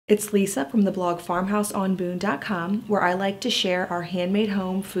It's Lisa from the blog farmhouseonboone.com, where I like to share our handmade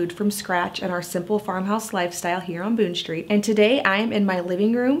home, food from scratch, and our simple farmhouse lifestyle here on Boone Street. And today I am in my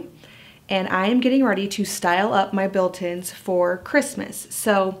living room and I am getting ready to style up my built-ins for Christmas.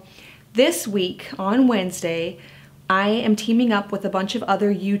 So this week on Wednesday, I am teaming up with a bunch of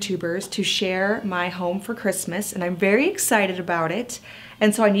other YouTubers to share my home for Christmas, and I'm very excited about it.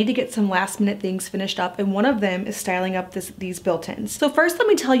 And so I need to get some last minute things finished up, and one of them is styling up these built-ins. So first, let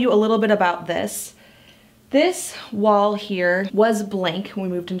me tell you a little bit about this. This wall here was blank when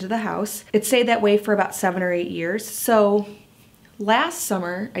we moved into the house. It stayed that way for about 7 or 8 years. So last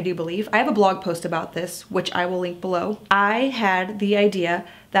summer, I do believe, I have a blog post about this, which I will link below. I had the idea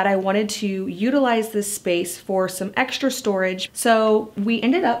that I wanted to utilize this space for some extra storage. So we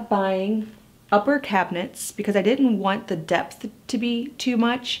ended up buying upper cabinets because I didn't want the depth to be too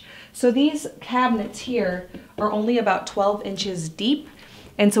much. So these cabinets here are only about 12 inches deep,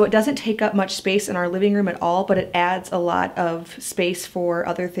 and so it doesn't take up much space in our living room at all, but it adds a lot of space for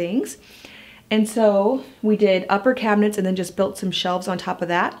other things. And so we did upper cabinets and then just built some shelves on top of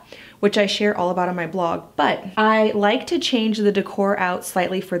that, which I share all about on my blog. But I like to change the decor out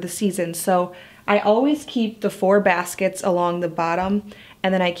slightly for the season. So I always keep the 4 baskets along the bottom,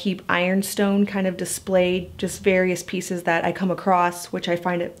 and then I keep ironstone kind of displayed, just various pieces that I come across, which I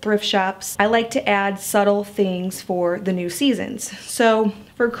find at thrift shops. I like to add subtle things for the new seasons. So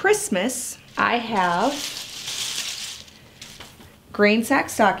for Christmas, I have grain sack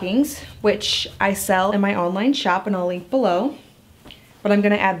stockings, which I sell in my online shop, and I'll link below. But I'm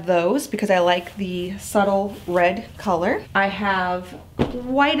gonna add those because I like the subtle red color. I have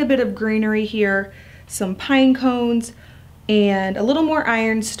quite a bit of greenery here, some pine cones, and a little more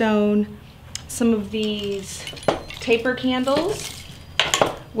ironstone, some of these taper candles,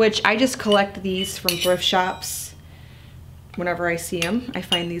 which I just collect these from thrift shops whenever I see them. I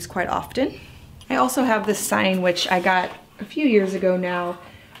find these quite often. I also have this sign, which I got a few years ago now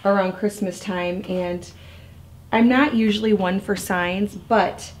around Christmas time, and I'm not usually one for signs,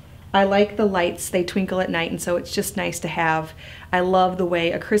 but I like the lights. They twinkle at night, and so it's just nice to have. I love the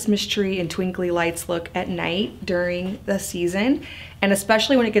way a Christmas tree and twinkly lights look at night during the season, and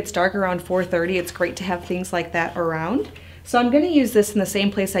especially when it gets dark around 4:30, it's great to have things like that around. So I'm gonna use this in the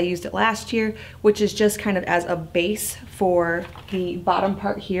same place I used it last year, which is just kind of as a base for the bottom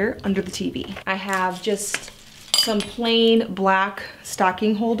part here under the TV. I have just some plain black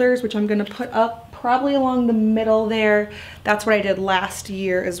stocking holders, which I'm gonna put up probably along the middle there. That's what I did last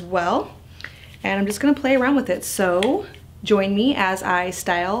year as well. And I'm just gonna play around with it. So join me as I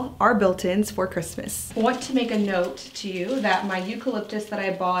style our built-ins for Christmas. I want to make a note to you that my eucalyptus that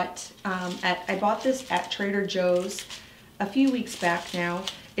I bought, I bought this at Trader Joe's a few weeks back now,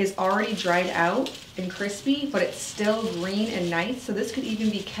 is already dried out and crispy, but it's still green and nice. So this could even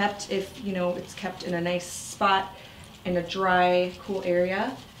be kept if, you know, it's kept in a nice spot in a dry, cool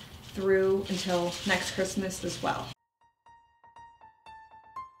area through until next Christmas as well.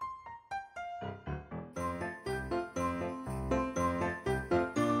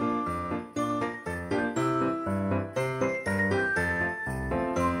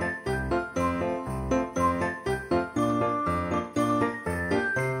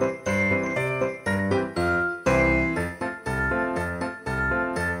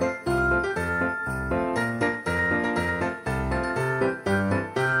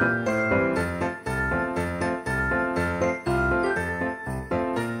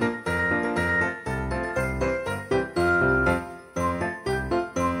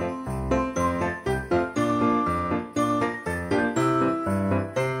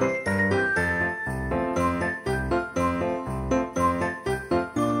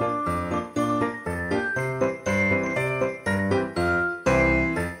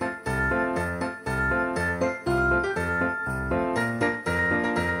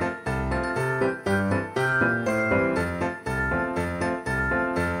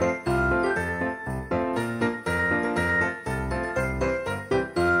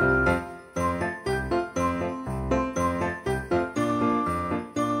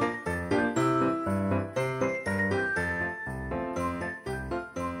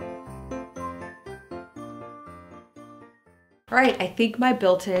 All right, I think my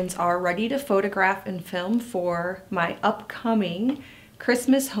built-ins are ready to photograph and film for my upcoming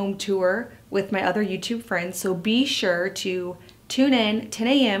Christmas home tour with my other YouTube friends. So be sure to tune in 10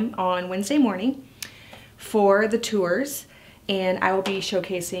 a.m. on Wednesday morning for the tours. And I will be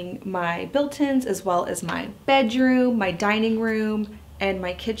showcasing my built-ins as well as my bedroom, my dining room, and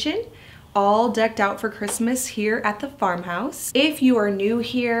my kitchen, all decked out for Christmas here at the farmhouse. If you are new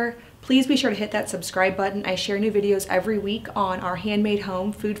here, Please be sure to hit that subscribe button. I share new videos every week on our handmade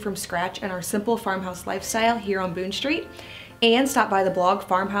home, food from scratch, and our simple farmhouse lifestyle here on Boone Street. And stop by the blog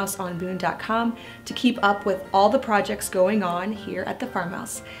farmhouseonboone.com to keep up with all the projects going on here at the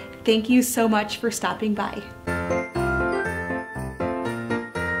farmhouse. Thank you so much for stopping by.